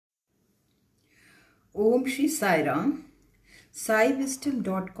ओम श्री साई राम।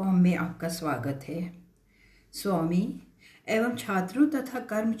 साईविस्टम.com में आपका स्वागत है। स्वामी एवं छात्रों तथा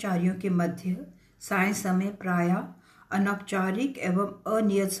कर्मचारियों के मध्य साय समय प्रायः अनौपचारिक एवं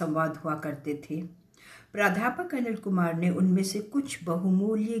अनियत संवाद हुआ करते थे। प्राध्यापक अनिल कुमार ने उनमें से कुछ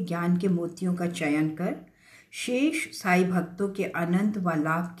बहुमूल्य ज्ञान के मोतियों का चयन कर शेष साई भक्तों के आनंद व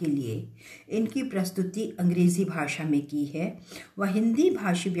लाभ के लिए इनकी प्रस्तुति अंग्रेजी भाषा में की है व हिंदी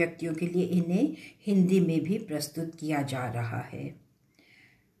भाषी व्यक्तियों के लिए इन्हें हिंदी में भी प्रस्तुत किया जा रहा है।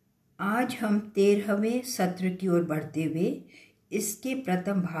 आज हम 13वें सत्र की ओर बढ़ते हुए इसके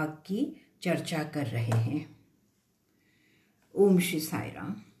प्रथम भाग की चर्चा कर रहे हैं। ओम श्री साई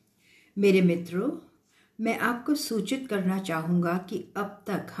राम। मेरे मित्रों, मैं आपको सूचित करना चाहूँगा कि अब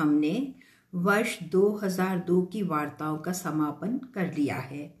तक हमने वर्ष 2002 की वार्ताओं का समापन कर लिया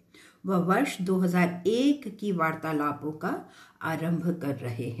है व वर्ष 2001 की वार्तालापों का आरंभ कर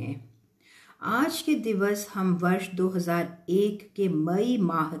रहे हैं। आज के दिवस हम वर्ष 2001 के मई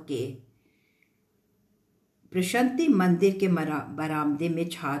माह के प्रशांति मंदिर के बरामदे में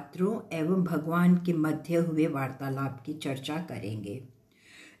छात्रों एवं भगवान के मध्य हुए वार्तालाप की चर्चा करेंगे।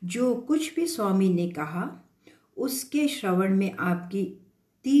 जो कुछ भी स्वामी ने कहा उसके श्रवण में आपकी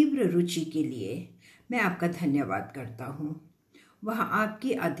तीव्र रुचि के लिए मैं आपका धन्यवाद करता हूँ। वह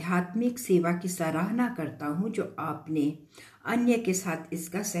आपकी आध्यात्मिक सेवा की सराहना करता हूँ जो आपने अन्य के साथ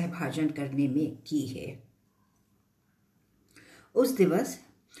इसका सहभाजन करने में की है। उस दिवस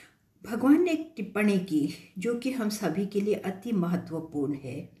भगवान ने एक टिप्पणी की जो कि हम सभी के लिए अति महत्वपूर्ण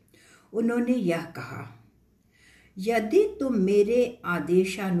है। उन्होंने यह कहा, यदि तुम मेरे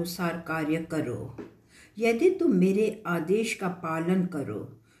आदेशानुसार कार्य करो, यदि तुम मेरे आदेश का पालन करो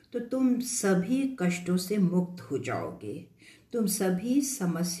तो तुम सभी कष्टों से मुक्त हो जाओगे, तुम सभी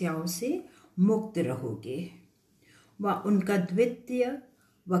समस्याओं से मुक्त रहोगे। वह उनका द्वितीय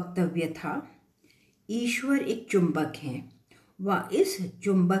वक्तव्य था, ईश्वर एक चुंबक है व इस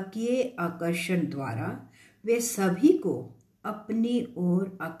चुंबकीय आकर्षण द्वारा वे सभी को अपनी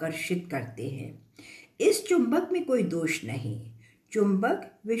ओर आकर्षित करते हैं। इस चुंबक में कोई दोष नहीं,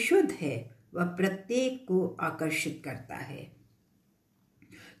 चुंबक विशुद्ध है वह प्रत्येक को आकर्षित करता है।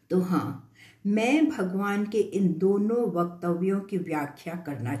 तो हाँ, मैं भगवान के इन दोनों वक्तव्यों की व्याख्या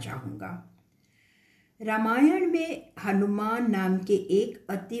करना चाहूँगा। रामायण में हनुमान नाम के एक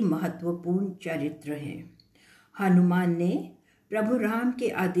अति महत्वपूर्ण चरित्र हैं। हनुमान ने प्रभु राम के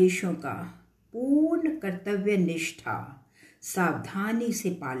आदेशों का पूर्ण कर्तव्य निष्ठा सावधानी से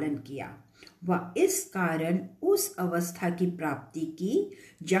पालन किया व इस कारण उस अवस्था की प्राप्ति की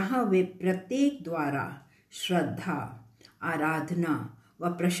जहाँ वे प्रत्येक द्वारा श्रद्धा, आराधना व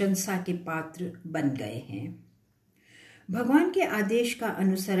प्रशंसा के पात्र बन गए हैं। भगवान के आदेश का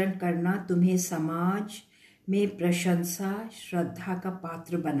अनुसरण करना तुम्हें समाज में प्रशंसा, श्रद्धा का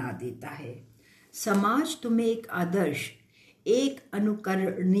पात्र बना देता है। समाज तुम्हें एक आदर्श, एक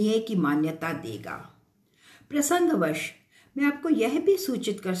अनुकरणीय की मान्यता देगा। प्रसंगवश मैं आपको यह भी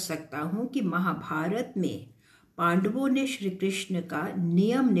सूचित कर सकता हूँ कि महाभारत में पांडवों ने श्री कृष्ण का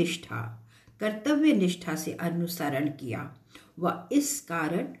नियम निष्ठा, कर्तव्य निष्ठा से अनुसरण किया व इस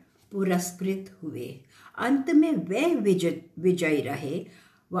कारण पुरस्कृत हुए। अंत में वह विजयी रहे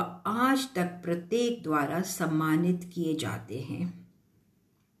व आज तक प्रत्येक द्वारा सम्मानित किए जाते हैं।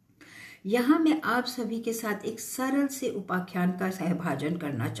 यहाँ मैं आप सभी के साथ एक सरल से उपाख्यान का सहभाजन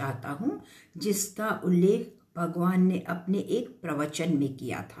करना चाहता हूँ जिसका उल्लेख भगवान ने अपने एक प्रवचन में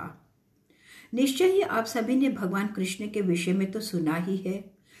किया था। निश्चय ही आप सभी ने भगवान कृष्ण के विषय में तो सुना ही है।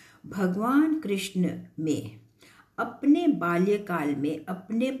 भगवान कृष्ण में अपने बाल्यकाल में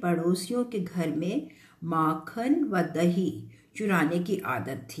अपने पड़ोसियों के घर में माखन व दही चुराने की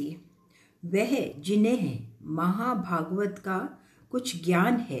आदत थी। वह जिन्हें महाभागवत का कुछ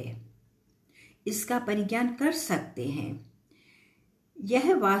ज्ञान है इसका परिज्ञान कर सकते हैं।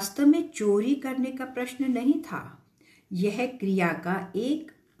 यह वास्तव में चोरी करने का प्रश्न नहीं था, यह क्रिया का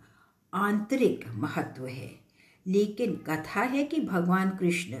एक आंतरिक महत्व है। लेकिन कथा है कि भगवान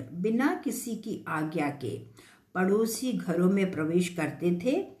कृष्ण बिना किसी की आज्ञा के पड़ोसी घरों में प्रवेश करते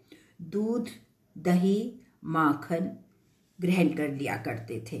थे, दूध, दही, माखन ग्रहण कर लिया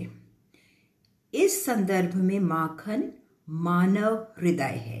करते थे। इस संदर्भ में माखन मानव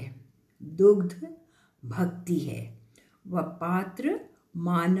हृदय है, दुग्ध भक्ति है व पात्र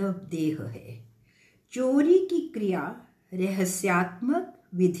मानव देह है। चोरी की क्रिया रहस्यात्मक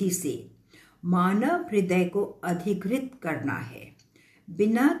विधि से मानव हृदय को अधिकृत करना है,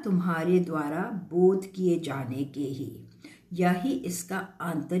 बिना तुम्हारे द्वारा बोध किए जाने के ही। यही इसका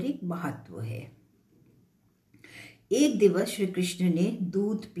आंतरिक महत्व है। एक दिवस श्री कृष्ण ने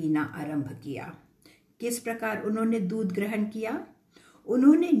दूध पीना आरंभ किया। किस प्रकार उन्होंने दूध ग्रहण किया?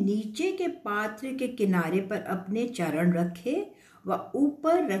 उन्होंने नीचे के पात्र के किनारे पर अपने चरण रखे व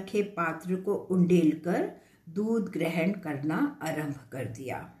ऊपर रखे पात्र को उंडेलकर दूध ग्रहण करना आरंभ कर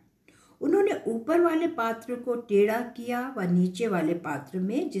दिया। उन्होंने ऊपर वाले पात्र को टेढ़ा किया व नीचे वाले पात्र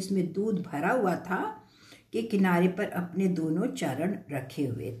में, जिसमें दूध भरा हुआ था, के किनारे पर अपने दोनों चरण रखे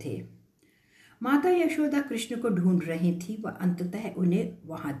हुए थे। माता यशोदा कृष्ण को ढूंढ रही थी व अंततः उन्हें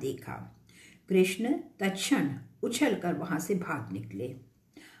वहां देखा। कृष्ण तत्क्षण उछलकर वहां से भाग निकले।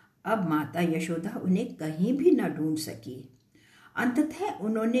 अब माता यशोदा उन्हें कहीं भी न ढूंढ सकी। अंततः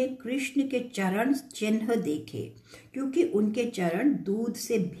उन्होंने कृष्ण के चरण चिन्ह देखे, क्योंकि उनके चरण दूध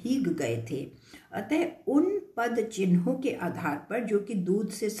से भीग गए थे। अतः उन पद चिन्हों के आधार पर, जो कि दूध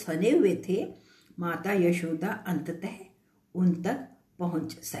से सने हुए थे, माता यशोदा अंततः उन तक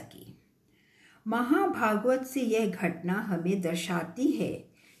पहुंच सकी। महाभागवत से यह घटना हमें दर्शाती है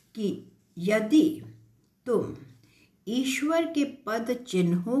कि यदि तुम ईश्वर के पद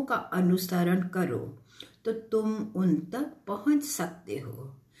चिन्हों का अनुसरण करो तो तुम उन तक पहुंच सकते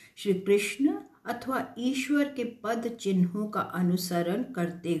हो। श्री कृष्ण अथवा ईश्वर के पद चिन्हों का अनुसरण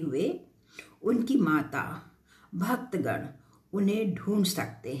करते हुए उनकी माता भक्तगण उन्हें ढूंढ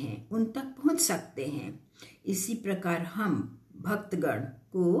सकते हैं, उन तक पहुंच सकते हैं। इसी प्रकार हम भक्तगण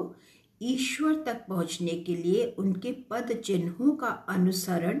को ईश्वर तक पहुंचने के लिए उनके पद चिन्हों का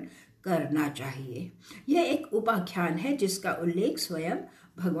अनुसरण करना चाहिए। यह एक उपाख्यान है जिसका उल्लेख स्वयं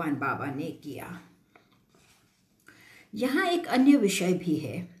भगवान बाबा ने किया। यहाँ एक अन्य विषय भी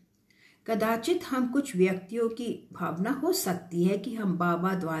है। कदाचित हम कुछ व्यक्तियों की भावना हो सकती है कि हम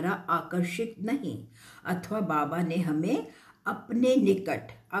बाबा द्वारा आकर्षित नहीं, अथवा बाबा ने हमें अपने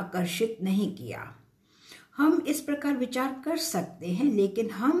निकट आकर्षित नहीं किया। हम इस प्रकार विचार कर सकते हैं, लेकिन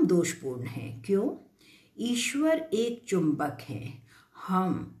हम दोषपूर्ण हैं। क्यों? ईश्वर एक चुंबक है,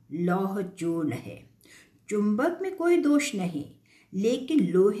 हम लौह चूर्ण है। चुंबक में कोई दोष नहीं, लेकिन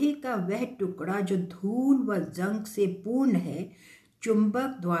लोहे का वह टुकड़ा जो धूल व जंग से पूर्ण है,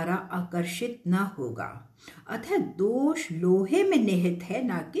 चुंबक द्वारा आकर्षित न होगा। अतः दोष लोहे में निहित है,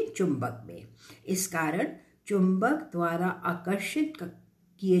 न कि चुंबक में। इस कारण चुंबक द्वारा आकर्षित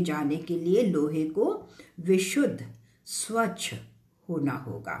किए जाने के लिए लोहे को विशुद्ध स्वच्छ होना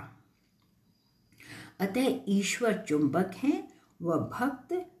होगा। अतः ईश्वर चुंबक हैं व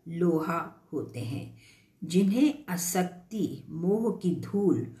भक्त लोहा होते हैं, जिन्हें आसक्ति, मोह की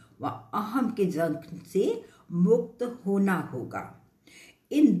धूल व अहम के जंग से मुक्त होना होगा।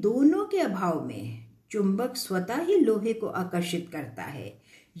 इन दोनों के अभाव में चुंबक स्वतः ही लोहे को आकर्षित करता है।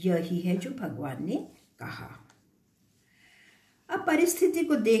 यही है जो भगवान ने कहा। अब परिस्थिति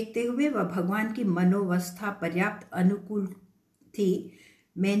को देखते हुए व भगवान की मनोवस्था पर्याप्त अनुकूल थी,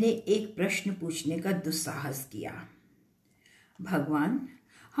 मैंने एक प्रश्न पूछने का दुस्साहस किया। भगवान,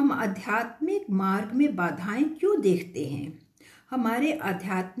 हम आध्यात्मिक मार्ग में बाधाएं क्यों देखते हैं? हमारे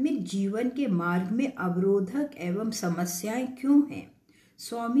आध्यात्मिक जीवन के मार्ग में अवरोधक एवं समस्याएं क्यों हैं?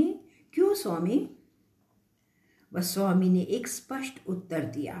 स्वामी, क्यों स्वामी? वह स्वामी ने एक स्पष्ट उत्तर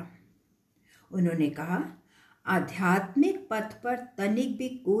दिया। उन्होंने कहा, आध्यात्मिक पथ पर तनिक भी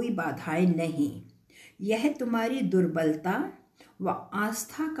कोई बाधाएं नहीं। यह तुम्हारी दुर्बलता व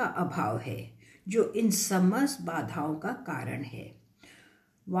आस्था का अभाव है जो इन समस्त बाधाओं का कारण है।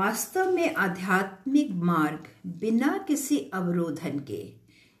 वास्तव में आध्यात्मिक मार्ग बिना किसी अवरोधन के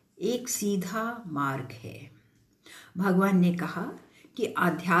एक सीधा मार्ग है। भगवान ने कहा कि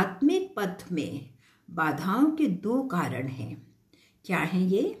आध्यात्मिक पथ में बाधाओं के दो कारण हैं। क्या हैं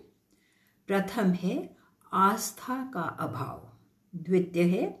ये? प्रथम है आस्था का अभाव, द्वितीय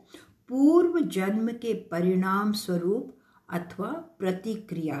है पूर्व जन्म के परिणाम स्वरूप अथवा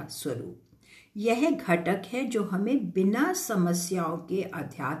प्रतिक्रिया स्वरूप। यह घटक है जो हमें बिना समस्याओं के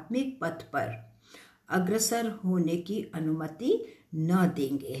आध्यात्मिक पथ पर अग्रसर होने की अनुमति न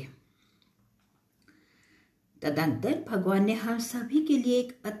देंगे। तदंतर भगवान ने हम सभी के लिए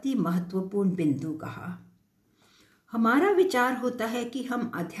एक अति महत्वपूर्ण बिंदु कहा। हमारा विचार होता है कि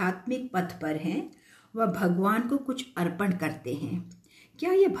हम आध्यात्मिक पथ पर हैं व भगवान को कुछ अर्पण करते हैं।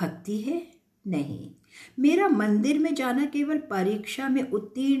 क्या यह भक्ति है? नहीं। मेरा मंदिर में जाना केवल परीक्षा में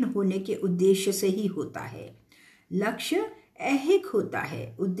उत्तीर्ण होने के उद्देश्य से ही होता है। लक्ष्य ऐहिक होता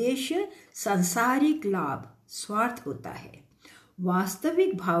है, उद्देश्य सांसारिक लाभ, स्वार्थ होता है।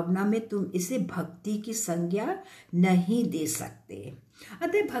 वास्तविक भावना में तुम इसे भक्ति की संज्ञा नहीं दे सकते।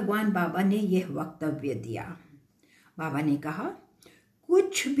 अतः भगवान बाबा ने यह वक्तव्य दिया। बाबा ने कहा,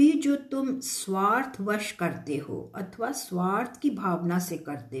 कुछ भी जो तुम स्वार्थवश करते हो अथवा स्वार्थ की भावना से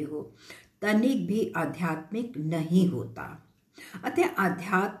करते हो, तनिक भी आध्यात्मिक नहीं होता। अतः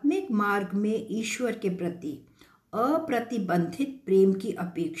आध्यात्मिक मार्ग में ईश्वर के प्रति अप्रतिबंधित प्रेम की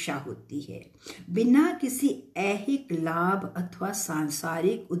अपेक्षा होती है, बिना किसी ऐहिक लाभ अथवा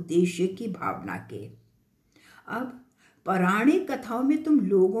सांसारिक उद्देश्य की भावना के। अब पौराणिक कथाओं में तुम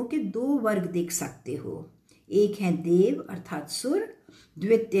लोगों के दो वर्ग देख सकते हो। एक है देव अर्थात सुर,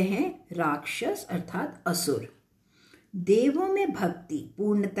 द्वितीय है राक्षस अर्थात असुर। देवों में भक्ति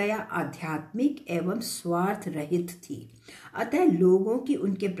पूर्णतया आध्यात्मिक एवं स्वार्थ रहित थी, अतः लोगों की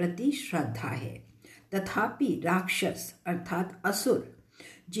उनके प्रति श्रद्धा है। तथापि राक्षस अर्थात असुर,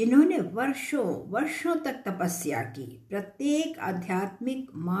 जिन्होंने वर्षों वर्षों तक तपस्या की, प्रत्येक आध्यात्मिक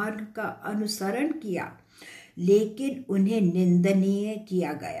मार्ग का अनुसरण किया, लेकिन उन्हें निंदनीय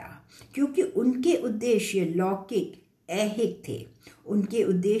किया गया क्योंकि उनके उद्देश्य लौकिक ऐहिक थे। उनके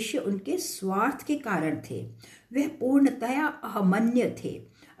उद्देश्य उनके स्वार्थ के कारण थे, वे पूर्णतया अहमन्य थे।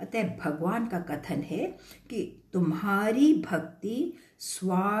 अतः भगवान का कथन है कि तुम्हारी भक्ति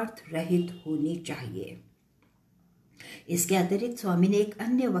स्वार्थ रहित होनी चाहिए। इसके अतिरिक्त स्वामी ने एक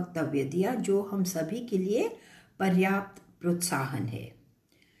अन्य वक्तव्य दिया जो हम सभी के लिए पर्याप्त प्रोत्साहन है।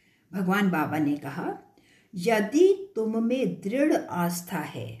 भगवान बाबा ने कहा, यदि तुम में दृढ़ आस्था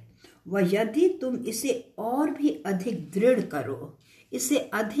है व यदि तुम इसे और भी अधिक दृढ़ करो, इसे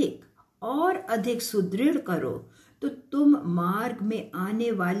अधिक और अधिक सुदृढ़ करो, तो तुम मार्ग में आने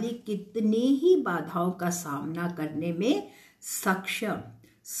वाली कितनी ही बाधाओं का सामना करने में सक्षम,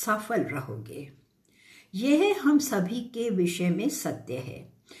 सफल रहोगे। यह हम सभी के विषय में सत्य है।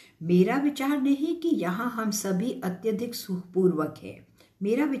 मेरा विचार नहीं कि यहाँ हम सभी अत्यधिक सुखपूर्वक हैं,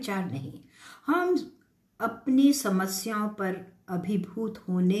 मेरा विचार नहीं। हम अपनी समस्याओं पर अभिभूत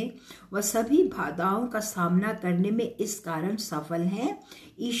होने व सभी बाधाओं का सामना करने में इस कारण सफल हैं,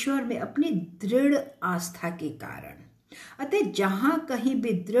 ईश्वर में अपनी दृढ़ आस्था के कारण। अतः जहाँ कहीं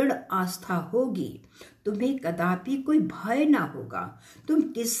भी दृढ़ आस्था होगी, तुम्हें कदापि कोई भय ना होगा। तुम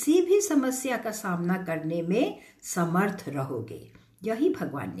किसी भी समस्या का सामना करने में समर्थ रहोगे, यही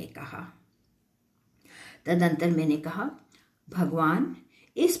भगवान ने कहा। तदंतर मैंने कहा, भगवान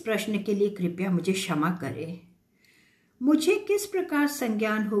इस प्रश्न के लिए कृपया मुझे क्षमा करें। मुझे किस प्रकार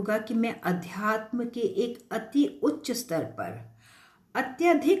संज्ञान होगा कि मैं अध्यात्म के एक अति उच्च स्तर पर,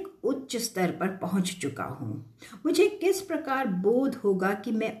 अत्यधिक उच्च स्तर पर पहुंच चुका हूं? मुझे किस प्रकार बोध होगा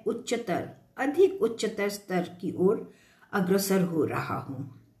कि मैं उच्चतर, अधिक उच्चतर स्तर की ओर अग्रसर हो रहा हूं?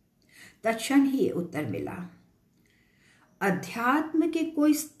 तत्क्षण ही ये उत्तर मिला, अध्यात्म के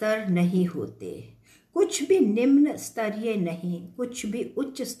कोई स्तर नहीं होते, कुछ भी निम्न स्तरीय नहीं, कुछ भी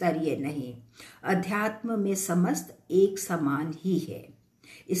उच्च स्तरीय नहीं। अध्यात्म में समस्त एक समान ही है।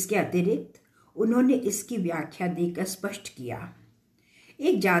 इसके अतिरिक्त उन्होंने इसकी व्याख्या देकर स्पष्ट किया,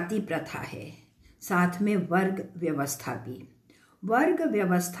 एक जाति प्रथा है, साथ में वर्ग व्यवस्था भी। वर्ग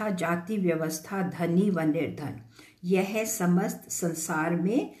व्यवस्था, जाति व्यवस्था, धनी व निर्धन, यह समस्त संसार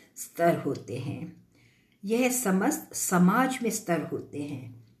में स्तर होते हैं, यह समस्त समाज में स्तर होते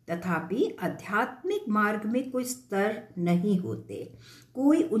हैं। तथापि आध्यात्मिक मार्ग में कोई स्तर नहीं होते,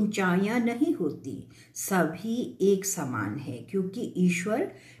 कोई ऊंचाइयां नहीं होती, सभी एक समान है, क्योंकि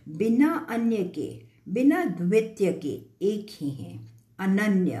ईश्वर बिना अन्य के, बिना द्वितीय के एक ही हैं,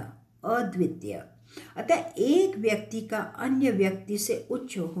 अनन्य, अद्वितीय। अतः एक व्यक्ति का अन्य व्यक्ति से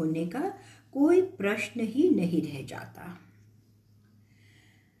उच्च होने का कोई प्रश्न ही नहीं रह जाता।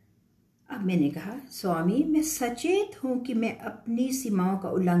 अब मैंने कहा, स्वामी मैं सचेत हूं कि मैं अपनी सीमाओं का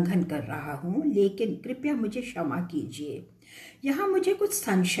उल्लंघन कर रहा हूं, लेकिन कृपया मुझे क्षमा कीजिए। यहाँ मुझे कुछ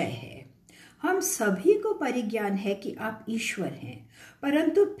संशय है। हम सभी को परिज्ञान है कि आप ईश्वर हैं,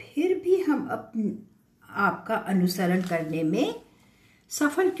 परंतु फिर भी हम आपका अनुसरण करने में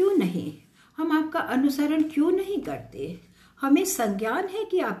सफल क्यों नहीं? हम आपका अनुसरण क्यों नहीं करते? हमें संज्ञान है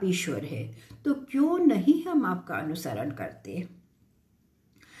कि आप ईश्वर हैं, तो क्यों नहीं हम आपका अनुसरण करते?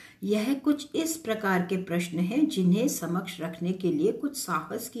 यह कुछ इस प्रकार के प्रश्न हैं जिन्हें समक्ष रखने के लिए कुछ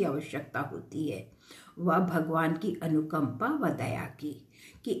साहस की आवश्यकता होती है, व भगवान की अनुकंपा व दया की,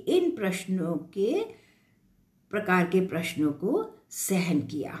 कि इन प्रकार के प्रश्नों को सहन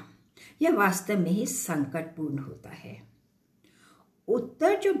किया। यह वास्तव में ही संकटपूर्ण होता है।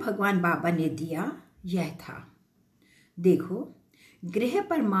 उत्तर जो भगवान बाबा ने दिया यह था, देखो, गृह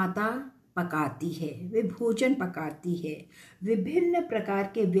पर माता पकाती है, वे भोजन पकाती है, विभिन्न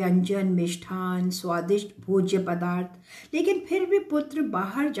प्रकार के व्यंजन, मिष्ठान, स्वादिष्ट भोज्य पदार्थ, लेकिन फिर भी पुत्र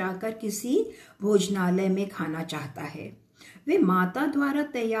बाहर जाकर किसी भोजनालय में खाना चाहता है। वे माता द्वारा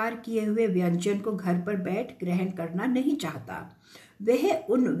तैयार किए हुए व्यंजन को घर पर बैठ ग्रहण करना नहीं चाहता। वह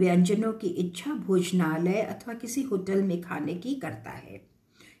उन व्यंजनों की इच्छा भोजनालय अथवा किसी होटल में खाने की करता है।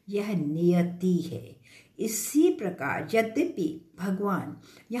 यह नियति है। इसी प्रकार यद्यपि भगवान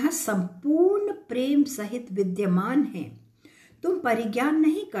यहाँ संपूर्ण प्रेम सहित विद्यमान हैं, तुम परिज्ञान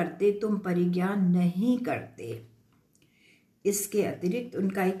नहीं करते, तुम परिज्ञान नहीं करते। इसके अतिरिक्त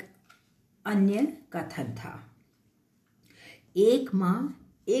उनका एक अन्य कथन था, एक माँ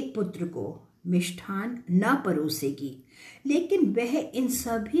एक पुत्र को मिष्ठान न परोसेगी, लेकिन वह इन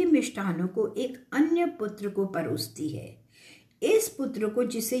सभी मिष्ठानों को एक अन्य पुत्र को परोसती है। इस पुत्र को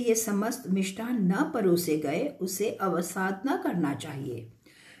जिसे ये समस्त मिष्ठान न परोसे गए, उसे अवसाद न करना चाहिए।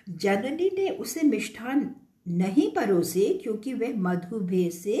 जननी ने उसे मिष्ठान नहीं परोसे क्योंकि वह मधुमेह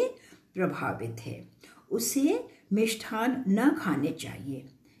से प्रभावित है। उसे मिष्ठान न खाने चाहिए,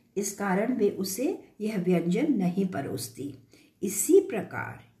 इस कारण वे उसे यह व्यंजन नहीं परोसती। इसी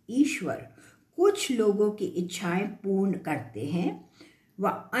प्रकार ईश्वर कुछ लोगों की इच्छाएं पूर्ण करते हैं व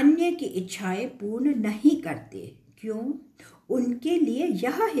अन्य की इच्छाएं पूर्ण नहीं करते। क्यों? उनके लिए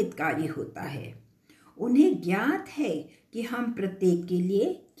यह हितकारी होता है। उन्हें ज्ञात है कि हम प्रत्येक के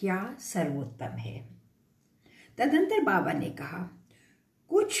लिए क्या सर्वोत्तम है। तदंतर बाबा ने कहा,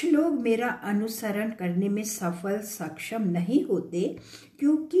 कुछ लोग मेरा अनुसरण करने में सक्षम नहीं होते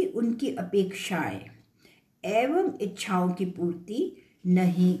क्योंकि उनकी अपेक्षाएं एवं इच्छाओं की पूर्ति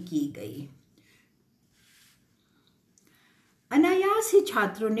नहीं की गई। अनायास ही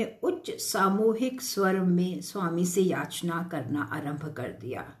छात्रों ने उच्च सामूहिक स्वर में स्वामी से याचना करना आरंभ कर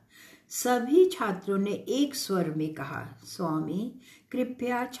दिया। सभी छात्रों ने एक स्वर में कहा, स्वामी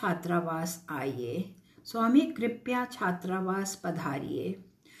कृपया छात्रावास आइए, स्वामी कृपया छात्रावास पधारिए।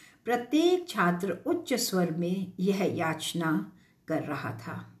 प्रत्येक छात्र उच्च स्वर में यह याचना कर रहा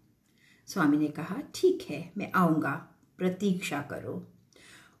था। स्वामी ने कहा, ठीक है, मैं आऊँगा, प्रतीक्षा करो।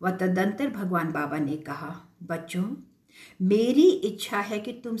 व तदंतर भगवान बाबा ने कहा, बच्चों, मेरी इच्छा है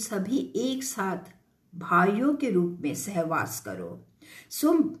कि तुम सभी एक साथ भाइयों के रूप में सहवास करो।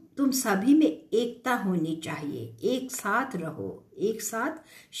 तुम सभी में एकता होनी चाहिए, एक साथ रहो, एक साथ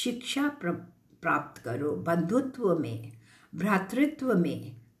शिक्षा प्राप्त करो, बंधुत्व में, भ्रातृत्व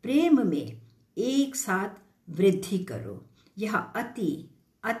में, प्रेम में एक साथ वृद्धि करो। यह अति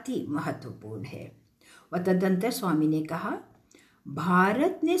अति महत्वपूर्ण है। व तदंतर स्वामी ने कहा,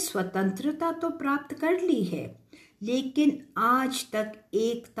 भारत ने स्वतंत्रता तो प्राप्त कर ली है, लेकिन आज तक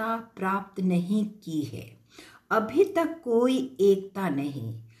एकता प्राप्त नहीं की है। अभी तक कोई एकता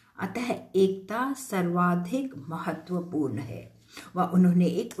नहीं, अतः एकता सर्वाधिक महत्वपूर्ण है। व उन्होंने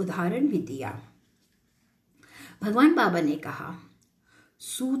एक उदाहरण भी दिया। भगवान बाबा ने कहा,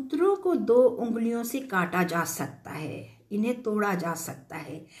 सूत्रों को 2 उंगलियों से काटा जा सकता है, इन्हें तोड़ा जा सकता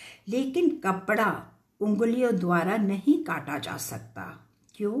है, लेकिन कपड़ा उंगलियों द्वारा नहीं काटा जा सकता।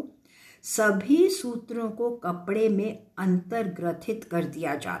 क्यों? सभी सूत्रों को कपड़े में अंतर्ग्रथित कर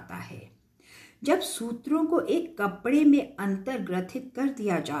दिया जाता है। जब सूत्रों को एक कपड़े में अंतर्ग्रथित कर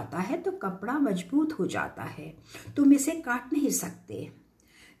दिया जाता है तो कपड़ा मजबूत हो जाता है, तुम इसे काट नहीं सकते।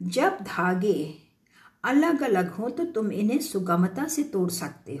 जब धागे अलग अलग हो तो तुम इन्हें सुगमता से तोड़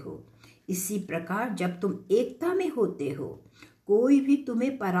सकते हो। इसी प्रकार जब तुम एकता में होते हो, कोई भी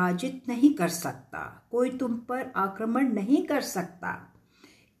तुम्हें पराजित नहीं कर सकता, कोई तुम पर आक्रमण नहीं कर सकता।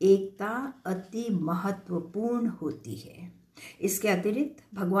 एकता अति महत्वपूर्ण होती है। इसके अतिरिक्त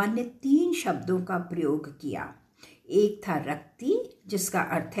भगवान ने 3 शब्दों का प्रयोग किया। एक था रक्ति, जिसका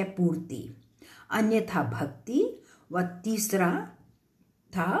अर्थ है पूर्ति, अन्य था भक्ति व तीसरा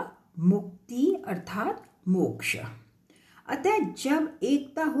था मुक्ति अर्थात मोक्ष। अतः जब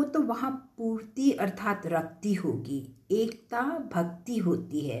एकता हो तो वहाँ पूर्ति अर्थात रक्ति होगी, एकता भक्ति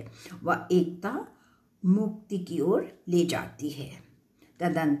होती है व एकता मुक्ति की ओर ले जाती है।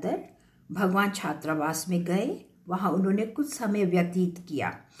 तदंतर भगवान छात्रावास में गए, वहाँ उन्होंने कुछ समय व्यतीत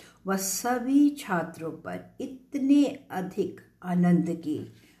किया व सभी छात्रों पर इतने अधिक आनंद की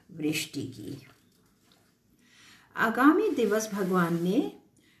वृष्टि की। आगामी दिवस भगवान ने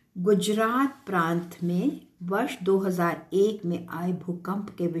गुजरात प्रांत में वर्ष 2001 में आए भूकंप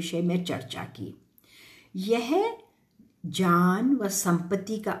के विषय में चर्चा की। यह जान व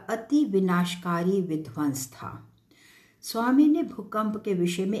संपत्ति का अति विनाशकारी विध्वंस था। स्वामी ने भूकंप के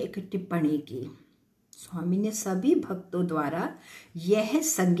विषय में एक टिप्पणी की। स्वामी ने सभी भक्तों द्वारा यह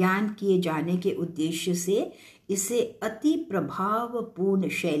संज्ञान किए जाने के उद्देश्य से इसे अति प्रभावपूर्ण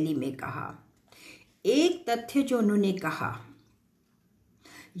शैली में कहा। एक तथ्य जो उन्होंने कहा,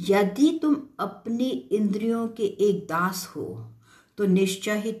 यदि तुम अपनी इंद्रियों के एक दास हो तो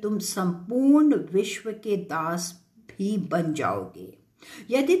निश्चय ही तुम संपूर्ण विश्व के दास भी बन जाओगे।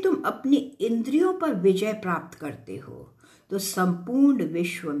 यदि तुम अपनी इंद्रियों पर विजय प्राप्त करते हो तो संपूर्ण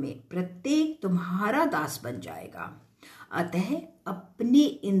विश्व में प्रत्येक तुम्हारा दास बन जाएगा। अतः अपनी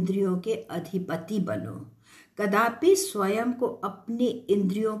इंद्रियों के अधिपति बनो। कदापि स्वयं को अपनी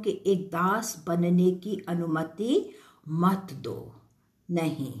इंद्रियों के एक दास बनने की अनुमति मत दो।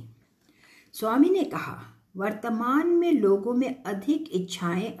 नहीं, स्वामी ने कहा, वर्तमान में लोगों में अधिक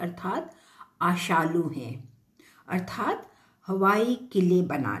इच्छाएं अर्थात आशालु हैं, अर्थात हवाई किले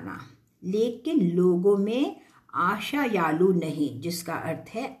बनाना, लेकिन लोगों में आशायालु नहीं, जिसका अर्थ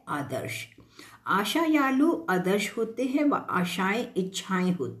है आदर्श। आशायालु आदर्श होते हैं व आशाएं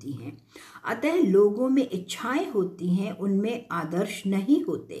इच्छाएं होती हैं। अतः लोगों में इच्छाएं होती हैं, उनमें आदर्श नहीं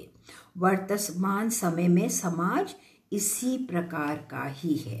होते। वर्तमान समय में समाज इसी प्रकार का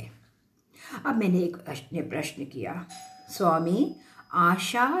ही है। अब मैंने एक प्रश्न किया, स्वामी,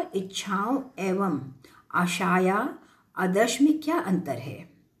 आशा, इच्छाओं एवं आशाया आदर्श में क्या अंतर है?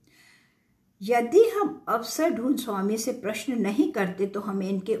 यदि हम अवसर ढूंढ स्वामी से प्रश्न नहीं करते तो हमें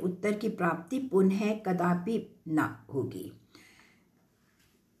इनके उत्तर की प्राप्ति पुनः कदापि न होगी।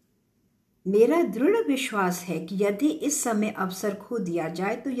 मेरा दृढ़ विश्वास है कि यदि इस समय अवसर खो दिया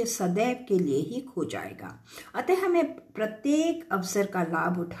जाए तो यह सदैव के लिए ही खो जाएगा। अतः हमें प्रत्येक अवसर का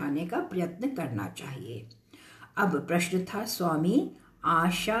लाभ उठाने का प्रयत्न करना चाहिए। अब प्रश्न था, स्वामी,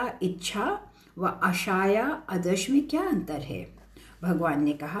 आशा, इच्छा व आशाया आदर्श में क्या अंतर है? भगवान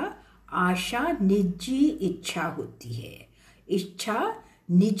ने कहा, आशा निजी इच्छा होती है, इच्छा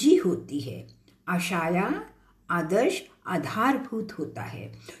निजी होती है, आशाया आदर्श आधारभूत होता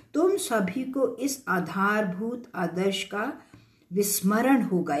है। तुम सभी को इस आधारभूत आदर्श का विस्मरण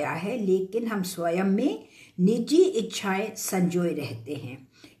हो गया है, लेकिन हम स्वयं में निजी इच्छाएं संजोए रहते हैं।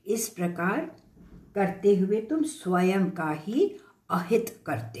 इस प्रकार करते हुए तुम स्वयं का ही अहित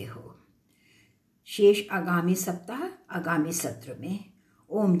करते हो। शेष आगामी सप्ताह, आगामी सत्र में।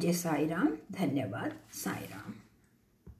 ओम जय साई राम। धन्यवाद। साई राम।